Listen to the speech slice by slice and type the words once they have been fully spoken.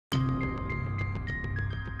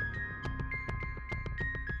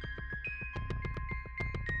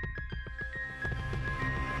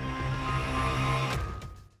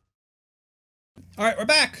Alright, we're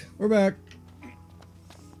back! We're back.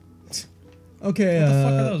 Okay, What the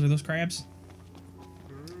fuck are those? Are those crabs?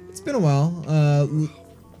 It's been a while.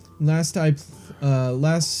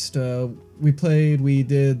 We played, we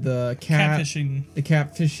did the Catfishing. The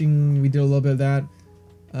catfishing, we did a little bit of that.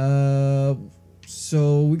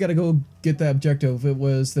 So we gotta go get that objective. It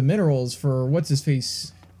was the minerals for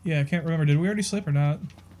what's-his-face. Yeah, I can't remember. Did we already sleep or not?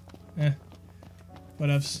 Eh.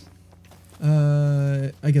 Whatevs.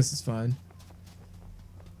 I guess it's fine.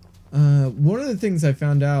 One of the things I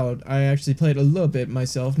found out, I actually played a little bit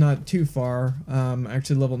myself, not too far,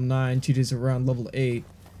 actually level 9, she is around level 8,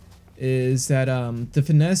 is that, the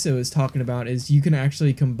finesse I was talking about is you can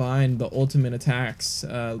actually combine the ultimate attacks,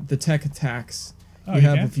 the tech attacks you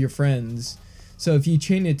have with your friends. So if you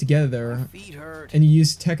chain it together, and you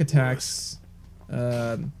use tech attacks,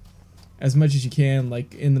 as much as you can,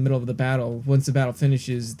 like, in the middle of the battle, once the battle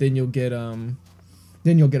finishes, then you'll get a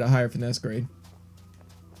higher finesse grade.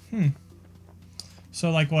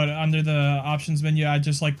 So like what, under the options menu, I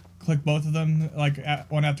just like click both of them like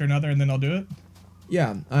one after another and then I'll do it?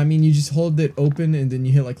 Yeah, I mean you just hold it open and then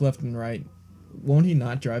you hit like left and right. Won't he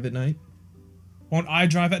not drive at night? Won't I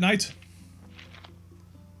drive at night?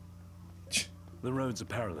 The roads are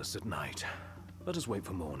perilous at night. Let us wait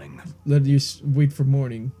for morning. Let us wait for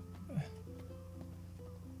morning.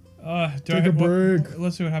 Take a break.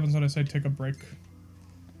 Let's see what happens when I say take a break.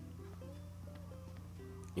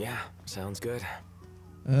 Yeah, sounds good.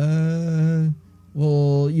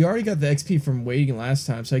 Well, you already got the XP from waiting last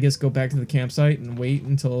time, so I guess go back to the campsite and wait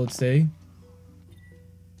until it's day.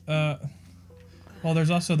 Well, there's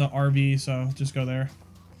also the RV, so just go there.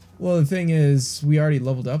 Well, the thing is, we already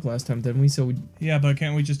leveled up last time, didn't we? So yeah, but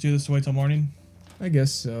can't we just do this to wait till morning? I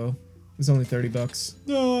guess so. It's only $30.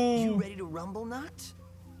 No. You ready to rumble, Nut?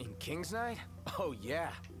 In King's Night? Oh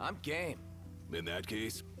yeah, I'm game. In that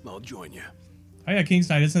case, I'll join you. Oh yeah, King's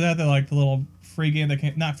Night. Isn't that the like the little free game that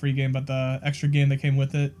came? Not free game, but the extra game that came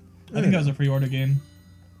with it. I think that was a pre-order game.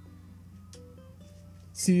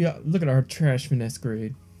 See, look at our trash finesse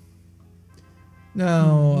grade.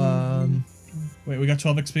 Now, wait, we got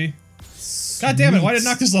 12 XP. God damn it! Why did I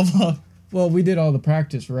knock this level up? Well, we did all the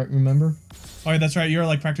practice, right? Remember? Oh yeah, that's right. You were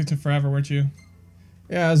like practicing forever, weren't you?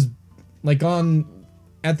 Yeah, I was like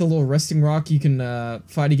at the little resting rock. You can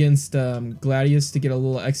fight against Gladius to get a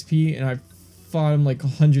little XP, and I fought him like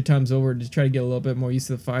 100 times over to try to get a little bit more used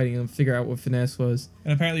to the fighting and figure out what finesse was.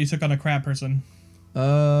 And apparently you took on a crab person.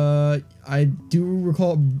 I do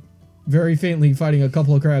recall very faintly fighting a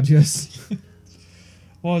couple of crabs, yes.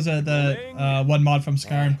 What was it? The one mod from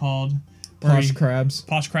Skyrim called Posh Crabs.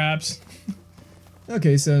 Posh Crabs.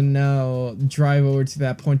 Okay, so now drive over to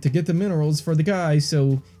that point to get the minerals for the guy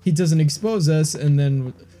so he doesn't expose us, and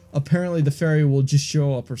then apparently the ferry will just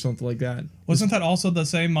show up or something like that. Wasn't that also the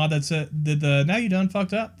same mod that did the now you done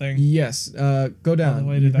fucked up thing? Yes, go down.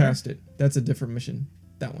 You passed it. That's a different mission.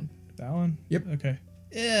 That one. That one? Yep. Okay.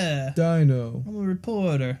 Yeah. Dino. I'm a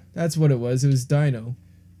reporter. That's what it was. It was Dino.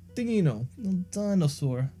 Dino.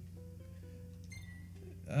 Dinosaur.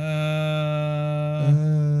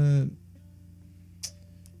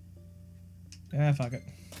 Yeah, fuck it.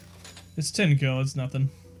 It's 10 kill, it's nothing.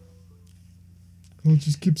 I'll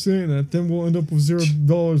just keep saying that, then we'll end up with $0.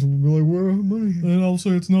 We'll be like, where are the money? And I'll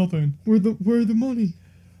say it's nothing. Where the money?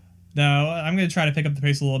 No, I'm gonna try to pick up the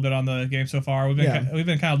pace a little bit on the game so far. We've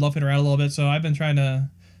been kind of loafing around a little bit, so I've been trying to.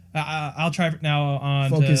 I'll try now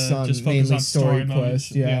on focus to on just mainly focus on story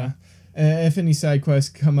quests. modes. Yeah. If any side quests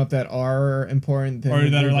come up that are important, then or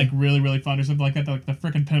that are like really fun or something like that, like the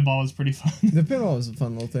frickin' pinball is pretty fun. The pinball is a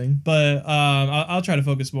fun little thing. But I'll try to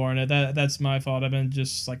focus more on it. That's my fault. I've been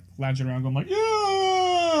just like lounging around going like,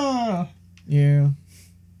 yeah. Yeah. You're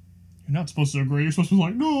not supposed to agree. You're supposed to be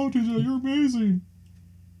like, no, TJ, you're amazing.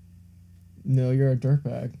 No, you're a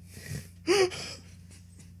dirtbag.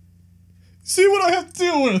 See what I have to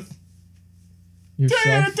deal with. Yourself.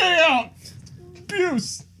 Day in and day out.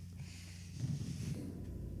 Abuse.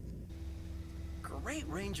 Great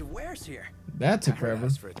range of wares here. That took forever.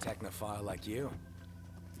 For a technophile like you.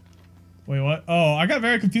 Wait, what? Oh, I got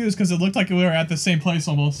very confused because it looked like we were at the same place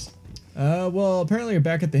almost. Well, apparently you're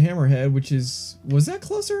back at the Hammerhead, which is... Was that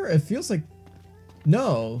closer? It feels like...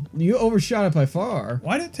 No, you overshot it by far.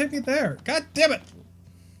 Why did it take me there? God damn it!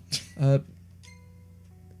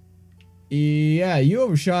 Yeah, you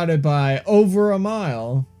overshot it by over a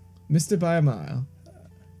mile. Missed it by a mile.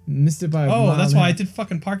 Missed it by a mile. Oh, that's why I did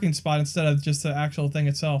fucking parking spot instead of just the actual thing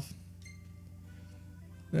itself.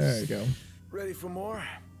 There you go. Ready for more?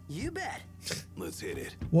 You bet. Let's hit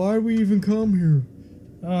it. Why we even come here?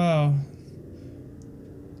 Oh.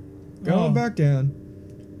 Going back down.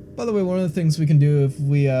 By the way, one of the things we can do if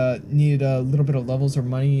we need a little bit of levels or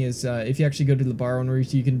money is if you actually go to the bar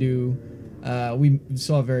owners, you can do. We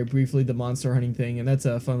saw very briefly the monster hunting thing, and that's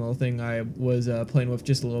a fun little thing I was playing with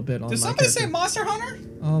just a little bit on Did my somebody character. say Monster Hunter?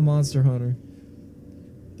 Oh, Monster Hunter.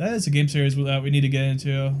 That is a game series that we need to get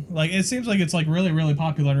into. Like, it seems like it's like really, really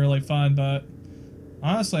popular and really fun, but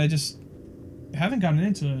honestly, I just haven't gotten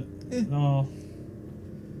into it at all.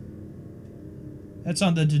 That's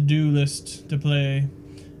on the to-do list to play,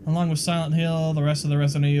 along with Silent Hill, the rest of the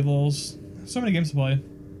Resident Evils. So many games to play.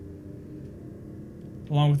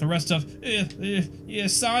 Along with the rest of yeah,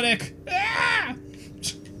 Sonic. Ah!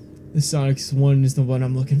 The Sonic's one is the one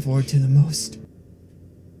I'm looking forward to the most.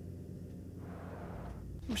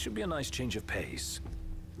 Should be a nice change of pace.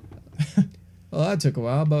 Well, that took a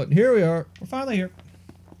while, but here we are. We're finally here.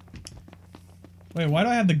 Wait, why do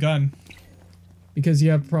I have the gun? Because you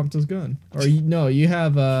have Prompto's gun. Or no, you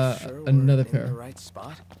have Sure another we're in pair. the right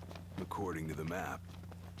spot? According to the map.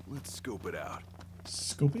 Let's scope it out.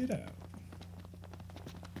 Scope it out.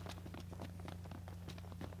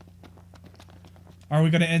 Are we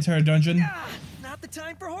gonna enter a dungeon? Ah, not the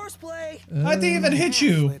time for horseplay. I didn't even hit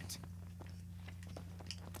you.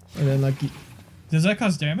 And then like Does that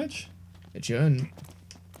cause damage? it shouldn't.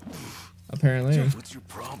 Apparently. What's your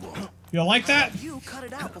problem? You like that? You cut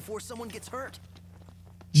it out before someone gets hurt.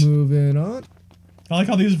 Moving on. I like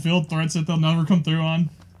all these field threats that they'll never come through on.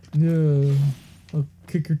 Yeah. I'll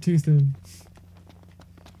kick your tooth in.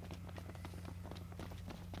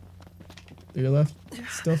 To your left.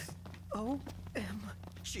 Stuff.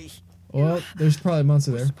 OMG. Well, there's probably a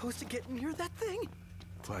monster We're there. supposed to get near that thing?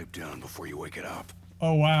 Pipe down before you wake it up.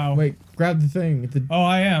 Oh wow. Wait, grab the thing. Oh,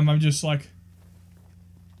 I am. I'm just like.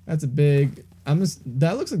 That's a big.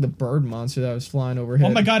 That looks like the bird monster that was flying overhead.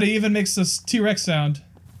 Oh my god! It even makes this T-Rex sound.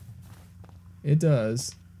 It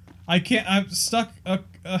does. I can't. I'm stuck.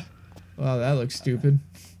 Wow, that looks stupid.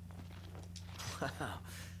 Wow.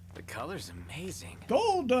 The color's amazing.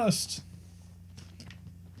 Gold dust.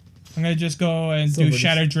 I'm gonna just go and Silver do dust.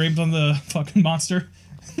 Shattered Dreams on the fucking monster.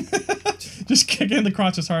 Just kick it in the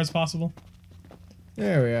crotch as hard as possible.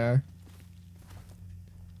 There we are.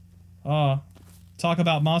 Oh, talk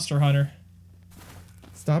about Monster Hunter.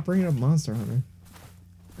 Stop bringing up Monster Hunter.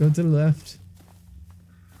 Go to the left.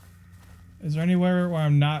 Is there anywhere where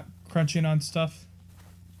I'm not crunching on stuff?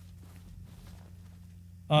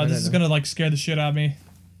 This is gonna like scare the shit out of me.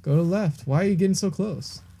 Go to the left. Why are you getting so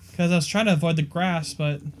close? Because I was trying to avoid the grass,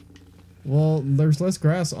 but Well, there's less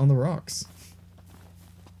grass on the rocks.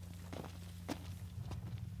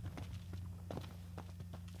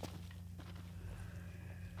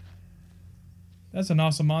 that's an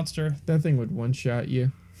awesome monster. That thing would one-shot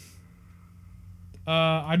you.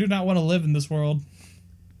 I do not want to live in this world.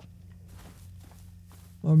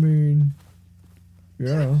 I mean...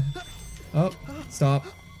 Yeah. Oh, stop.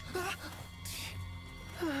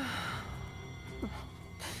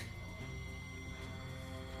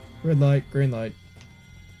 Red light, green light.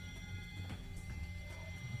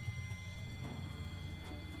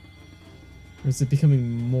 Or is it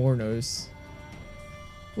becoming more notice?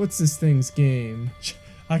 What's this thing's game?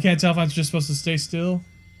 I can't tell if I'm just supposed to stay still.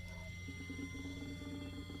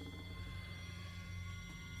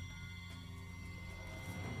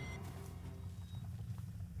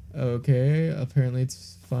 Okay, apparently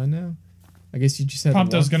it's fine now. I guess you just have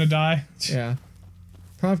Prompto's to gonna die. Yeah.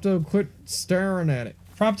 Prompto, quit staring at it.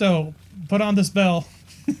 Prompto, put on this bell.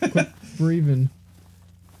 Quit breathing.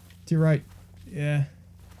 To your right. Yeah.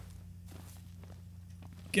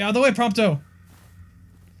 Get out of the way, Prompto.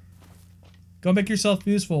 Go make yourself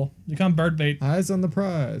useful. Become bird bait. Eyes on the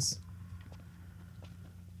prize.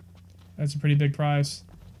 That's a pretty big prize.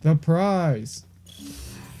 The prize.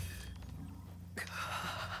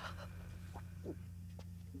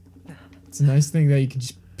 It's a nice thing that you can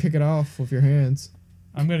just pick it off with your hands.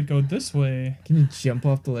 I'm gonna go this way. Can you jump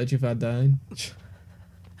off the ledge without dying?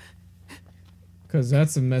 Because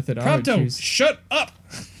that's a method I would Prompto, choose. shut up!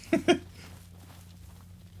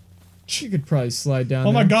 You could probably slide down.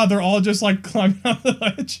 Oh my there. god, they're all just like climbing on the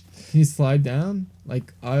ledge. Can you slide down?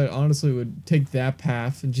 Like, I honestly would take that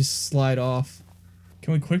path and just slide off.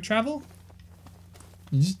 Can we quick travel?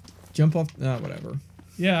 You just jump off. Whatever.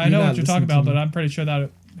 Yeah, I You're know not what you're talking listening to about, me. but I'm pretty sure that...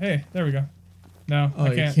 Hey, there we go. No, Oh,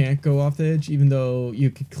 I can't. you can't go off the edge, even though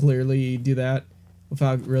you could clearly do that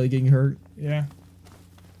without really getting hurt. Yeah.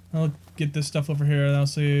 I'll get this stuff over here and I'll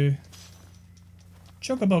see...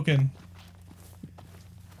 Chocoboken.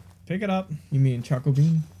 Pick it up. You mean Choco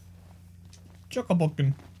Bean?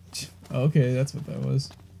 Chocoboken. Oh, okay, that's what that was.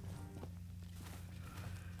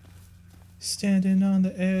 Standing on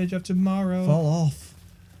the edge of tomorrow. Fall off.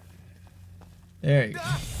 There you go.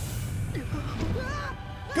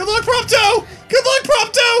 Good luck, Prompto! Good luck,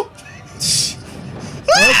 Prompto!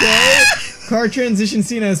 Okay. Car transition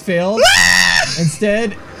scene has failed.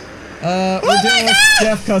 Instead, we're doing a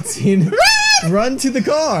death cutscene. Run to the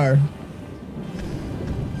car.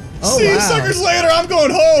 Oh, See you wow. suckers later, I'm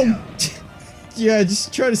going home! Yeah,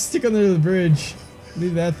 just try to stick under the bridge.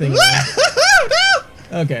 Leave that thing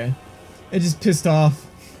alone. Okay. It just pissed off.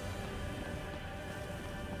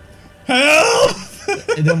 Help!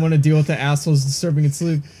 It didn't want to deal with the assholes disturbing its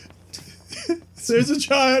sleep. There's a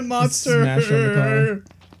giant monster! Smash on the car.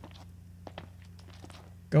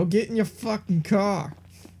 Go get in your fucking car.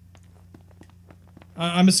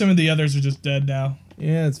 I'm assuming the others are just dead now.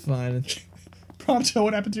 Yeah, it's fine. Prompto,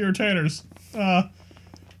 what happened to your retainers? Oh,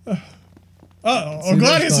 See,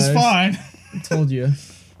 Gladius is there's fine. I told you.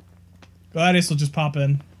 Gladius will just pop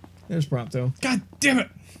in. There's Prompto. God damn it!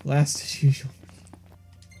 Last as usual.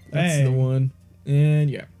 That's Dang. the one. And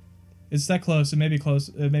yeah. It's that close. It may be close.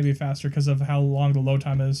 It may be faster because of how long the load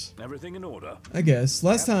time is. Everything in order. I guess.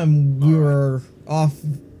 Last time we were off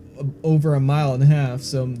over 1.5 miles,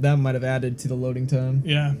 so that might have added to the loading time.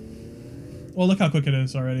 Yeah. Well, look how quick it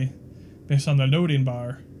is already. Based on the loading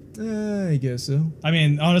bar. I guess so. I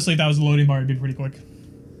mean, honestly, if that was the loading bar, it'd be pretty quick.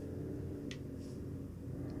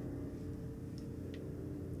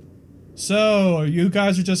 So, you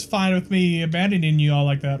guys are just fine with me abandoning you all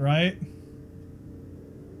like that, right?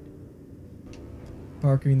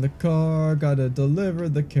 Parking the car, gotta deliver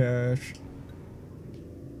the cash.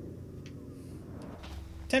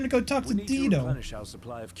 Time to go talk We to need to Dino. replenish our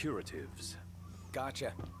supply of curatives.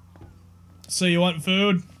 Gotcha. So, you want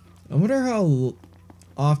food? I wonder how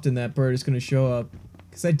often that bird is gonna show up.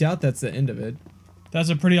 Because I doubt that's the end of it. That's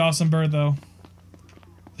a pretty awesome bird, though.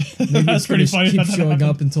 Maybe That's it's pretty gonna funny. keep that that showing happened.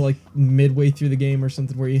 up until like midway through the game or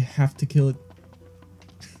something where you have to kill it.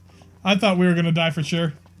 I thought we were gonna die for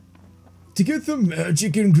sure. To get the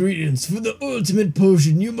magic ingredients for the ultimate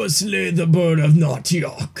potion, you must slay the bird of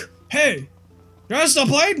Naughtyok. Hey! You're not still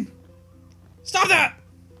playing? Stop that!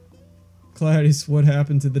 Gladys, what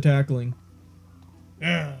happened to the tackling?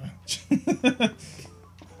 Yeah.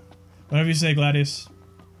 Whatever you say, Gladius.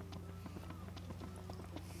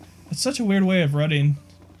 It's such a weird way of running.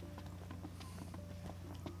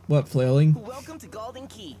 What, flailing? Welcome to Golden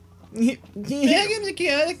Key. Ew. Well, you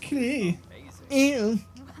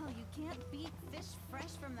can't beat fish fresh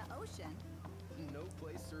from the ocean. No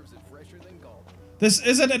place serves it fresher than Golden. This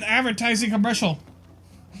isn't an advertising commercial.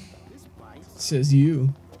 Says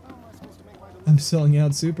you. I'm selling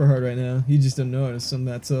out super hard right now. You just don't notice I'm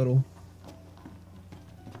that subtle.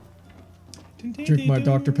 Drink my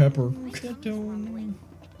Dr. Pepper.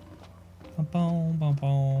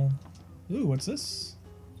 Ooh, what's this?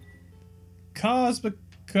 Cosmic,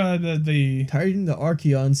 the Titan the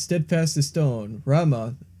Archeon, steadfast as stone.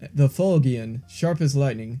 Rama, the Fulgian, sharp as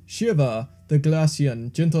lightning. Shiva, the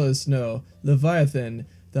Glacian, gentle as snow. Leviathan,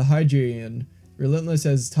 the Hydreian, relentless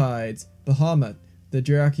as tides. Bahamut, the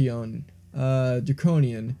Drakion,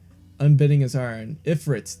 Draconian, unbending as iron.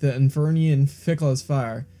 Ifrit, the Infernian, fickle as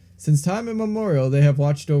fire. Since time immemorial, they have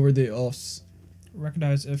watched over the Os.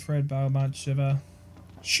 recognize Ifrit, Bahamut, Shiva.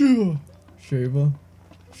 Shiva. Shiva.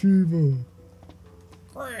 Shiva.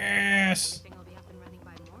 Chris. Everything will be up and running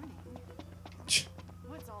by morning.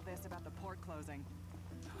 What's all this about the port closing?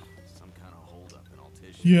 Some kind of holdup in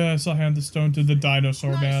Altitia. Yes, I'll hand the stone to the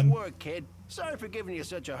dinosaur Nice man. work, kid. Sorry for giving you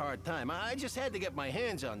such a hard time. I just had to get my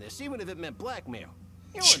hands on this, even if it meant blackmail.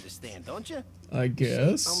 You understand, don't you? I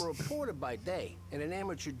guess. I'm a reporter by day and an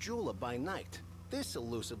amateur jeweler by night. This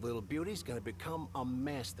elusive little beauty's gonna become a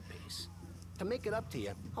masterpiece. To make it up to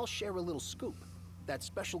you, I'll share a little scoop. That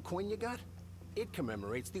special coin you got? It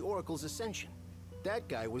commemorates the Oracle's ascension. That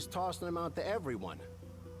guy was tossing them out to everyone.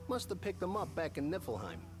 Must have picked them up back in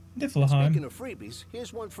Niflheim. Speaking Niflheim. of freebies,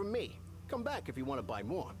 here's one from me. Come back if you want to buy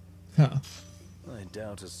more. Huh. I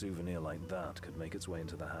doubt a souvenir like that could make its way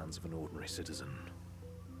into the hands of an ordinary citizen.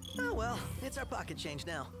 Oh well, it's our pocket change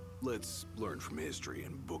now. Let's learn from history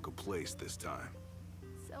and book a place this time.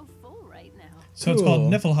 So full right now. So it's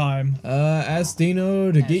called Cool. Niflheim. Ask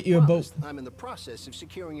Dino to get As you a boat. promised, I'm in the process of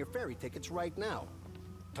securing your ferry tickets right now.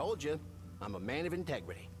 Told you, I'm a man of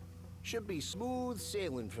integrity. Should be smooth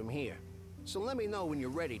sailing from here. So let me know when you're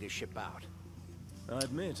ready to ship out. I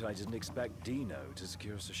admit I didn't expect Dino to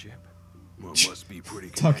secure us a ship. Well, must be pretty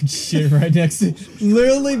Talking connected. shit right next to,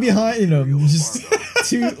 literally behind him, just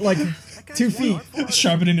 2 feet,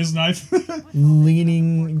 Sharpening his knife.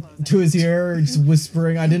 leaning to his ear, just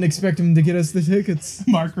whispering. I didn't expect him to get us the tickets.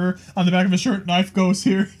 Marker on the back of his shirt. Knife goes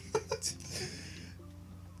here.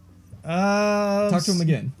 Talk to him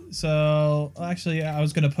again. So, actually, I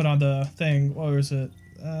was gonna put on the thing. What was it?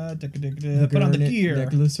 Put on the gear.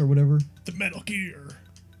 Necklace or whatever. The metal gear.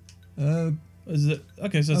 Uh, Is it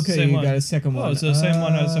okay? So it's okay, the same you one. got a second one. Oh, it's the same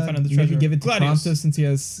one as I found in the treasure. Maybe give it to Gladius. Prompto since he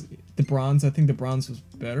has the bronze. I think the bronze was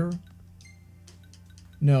better.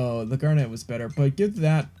 No, the garnet was better, but give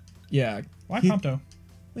that. Yeah. Why Prompto?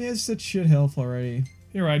 He has such shit health already.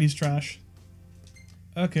 You're right. He's trash.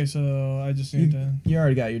 Okay, so I just need to You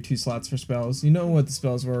already got your 2 slots for spells. You know what the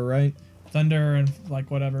spells were, right? thunder and like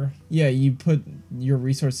whatever. Yeah, you put your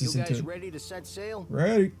resources You into guys it. ready to set sail?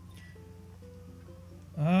 Ready.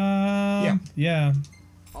 Yeah.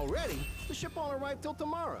 Already? The ship won't arrive till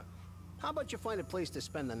tomorrow. How about you find a place to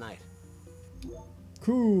spend the night?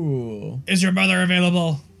 Cool. Is your mother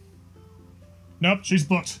available? Nope, she's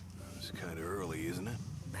booked. It's kind of early, isn't it?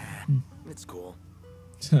 It's cool.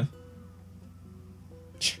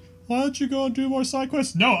 Why don't you go and do more side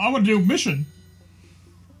quests? No, I want to do mission.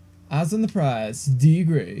 Eyes on the prize. D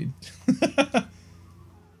grade.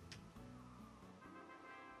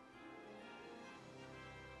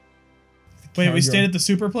 Wait, we stayed at the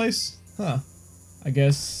super place? Huh. I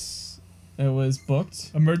guess it was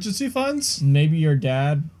booked. Emergency funds? Maybe your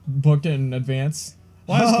dad booked it in advance.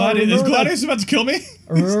 Why is Gladius, remember that- Gladius about to kill me?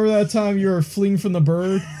 Remember that time you were fleeing from the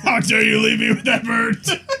bird? How dare you leave me with that bird?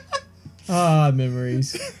 Ah,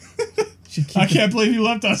 memories. Should keep I can't believe you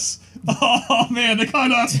left us. Oh man, they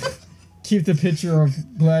caught up. keep the picture of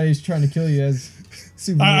Gladius trying to kill you as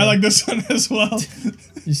souvenir. I like this one as well.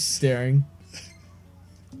 Just staring.